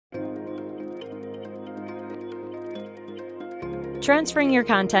Transferring your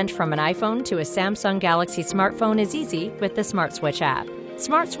content from an iPhone to a Samsung Galaxy smartphone is easy with the Smart Switch app.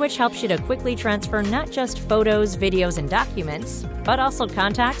 Smart Switch helps you to quickly transfer not just photos, videos, and documents, but also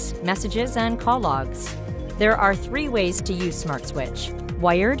contacts, messages, and call logs. There are 3 ways to use Smart Switch: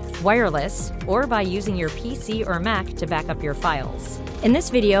 wired, wireless, or by using your PC or Mac to back up your files. In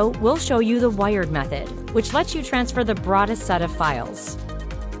this video, we'll show you the wired method, which lets you transfer the broadest set of files.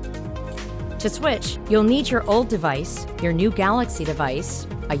 To switch, you'll need your old device, your new Galaxy device,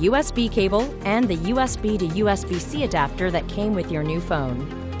 a USB cable, and the USB to USB-C adapter that came with your new phone.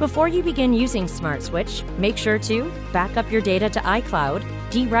 Before you begin using Smart Switch, make sure to back up your data to iCloud,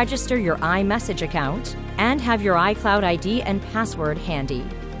 deregister your iMessage account, and have your iCloud ID and password handy.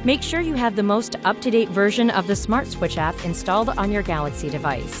 Make sure you have the most up-to-date version of the Smart Switch app installed on your Galaxy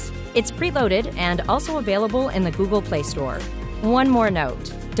device. It's preloaded and also available in the Google Play Store. One more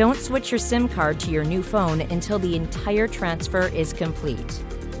note. Don't switch your SIM card to your new phone until the entire transfer is complete.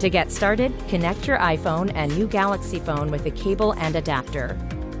 To get started, connect your iPhone and new Galaxy phone with a cable and adapter.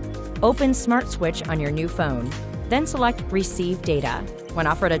 Open Smart Switch on your new phone, then select Receive Data. When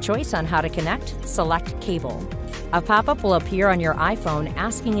offered a choice on how to connect, select Cable. A pop-up will appear on your iPhone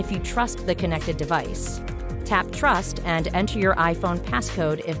asking if you trust the connected device. Tap Trust and enter your iPhone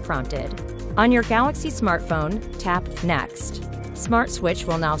passcode if prompted. On your Galaxy smartphone, tap Next. Smart Switch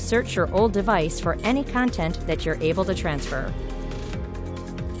will now search your old device for any content that you're able to transfer.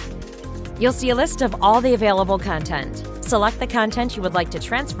 You'll see a list of all the available content. Select the content you would like to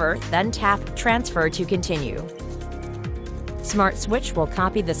transfer, then tap Transfer to continue. Smart Switch will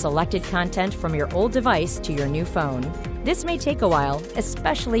copy the selected content from your old device to your new phone. This may take a while,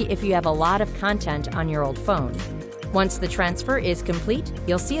 especially if you have a lot of content on your old phone. Once the transfer is complete,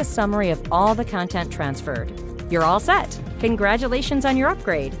 you'll see a summary of all the content transferred. You're all set! Congratulations on your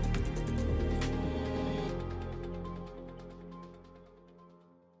upgrade!